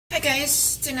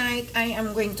guys, tonight I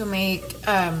am going to make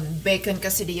bacon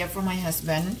quesadilla for my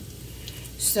husband.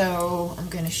 So I'm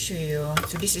gonna show you.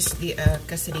 So this is the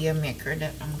quesadilla maker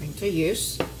that I'm going to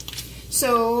use.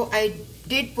 So I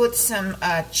did put some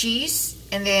cheese,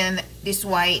 and then this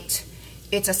white,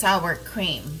 it's a sour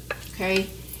cream. Okay,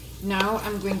 now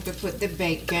I'm going to put the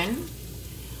bacon.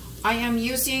 I am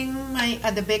using my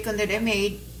the bacon that I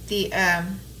made, the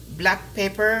black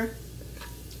pepper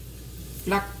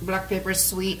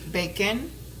sweet bacon.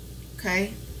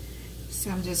 Okay, so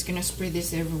I'm just gonna spread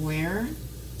this everywhere.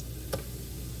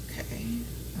 Okay,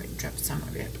 I dropped some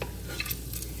of it.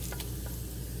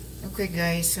 Okay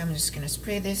guys, so I'm just gonna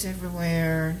spray this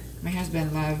everywhere. My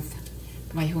husband loved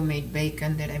my homemade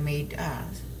bacon that I made,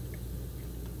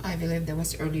 I believe that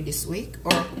was early this week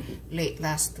or late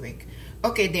last week.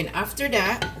 Okay, then after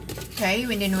that, okay,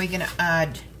 and then we're gonna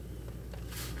add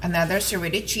another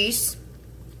shredded cheese,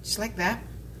 just like that.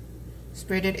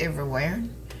 Spread it everywhere.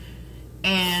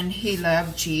 And he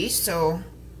loved cheese, so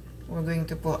we're going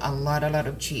to put a lot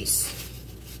of cheese.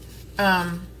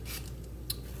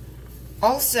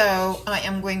 Also, I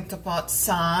am going to put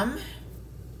some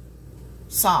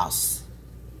sauce.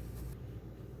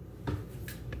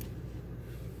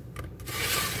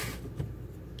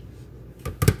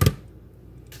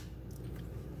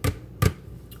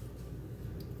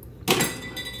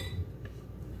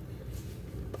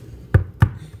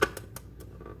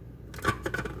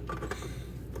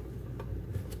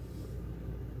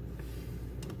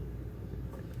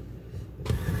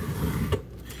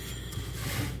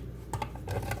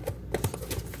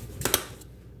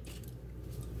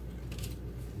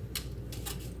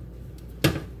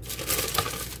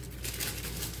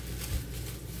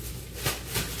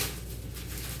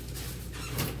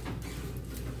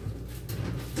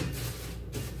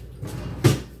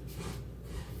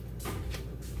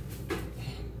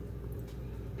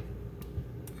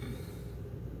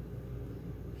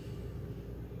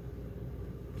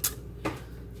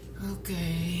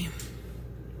 Okay.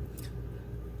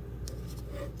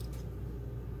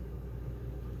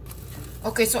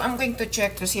 Okay, so I'm going to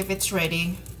check to see if it's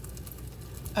ready.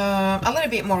 A little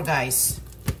bit more, guys.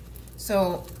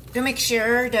 So to make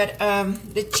sure that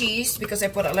the cheese, because I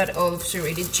put a lot of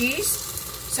shredded cheese,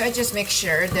 so I just make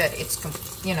sure that it's,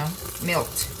 you know,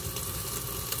 melted.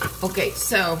 Okay,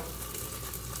 so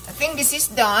I think this is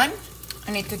done.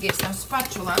 I need to get some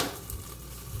spatula.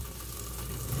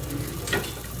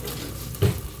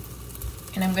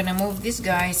 And I'm gonna move these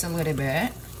guys a little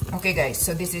bit. Okay guys,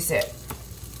 so this is it.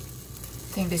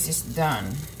 I think this is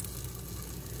done.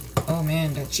 Oh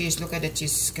man, the cheese, look at the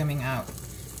cheese coming out.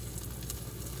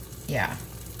 Yeah.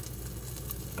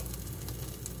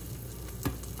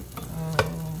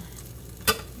 Oh,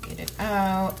 get it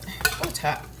out. Oh, it's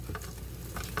hot.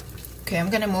 Okay, I'm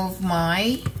gonna move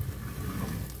my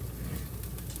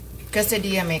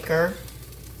quesadilla maker.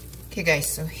 Okay guys,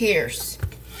 so here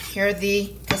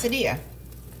the quesadilla.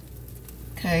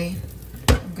 Okay,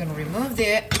 I'm gonna remove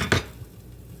it.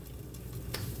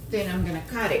 Then I'm gonna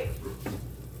cut it.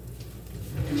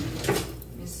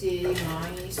 Let me see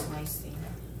my slicing.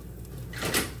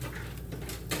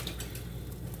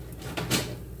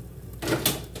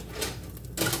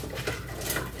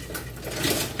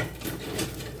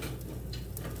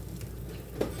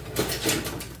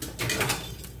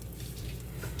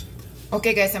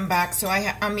 Okay guys, I'm back. So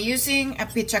I'm using a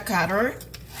pizza cutter.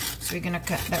 So we're gonna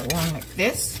cut that one like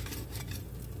this.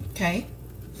 Okay.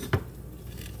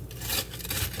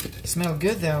 Smell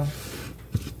good though.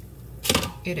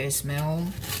 It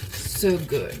smells so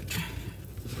good.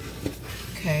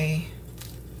 Okay.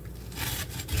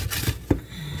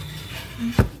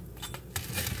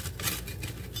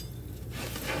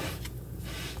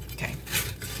 Okay.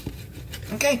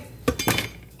 Okay.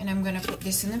 And I'm gonna put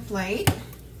this in a plate.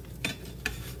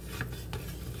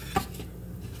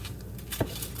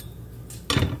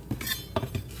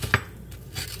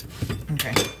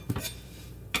 Okay,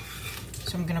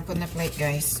 so I'm gonna put in a plate,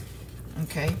 guys.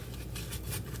 Okay.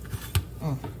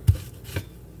 Oh,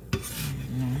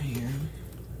 no, here.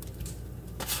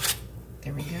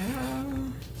 There we go.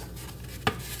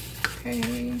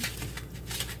 Okay.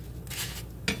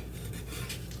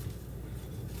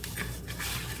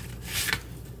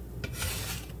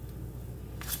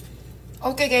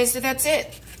 Okay, guys, so that's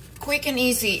it. Quick and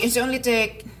easy. It's only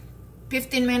take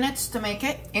 15 minutes to make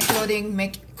it, including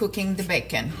cooking the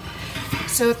bacon.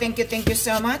 So thank you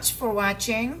so much for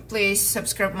watching. Please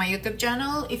subscribe my YouTube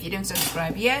channel if you don't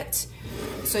subscribe yet,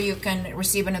 so you can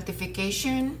receive a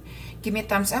notification. Give me a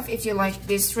thumbs up if you like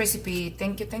this recipe.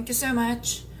 Thank you so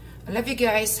much. I love you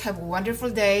guys. Have a wonderful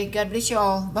day. God bless you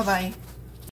all. Bye bye.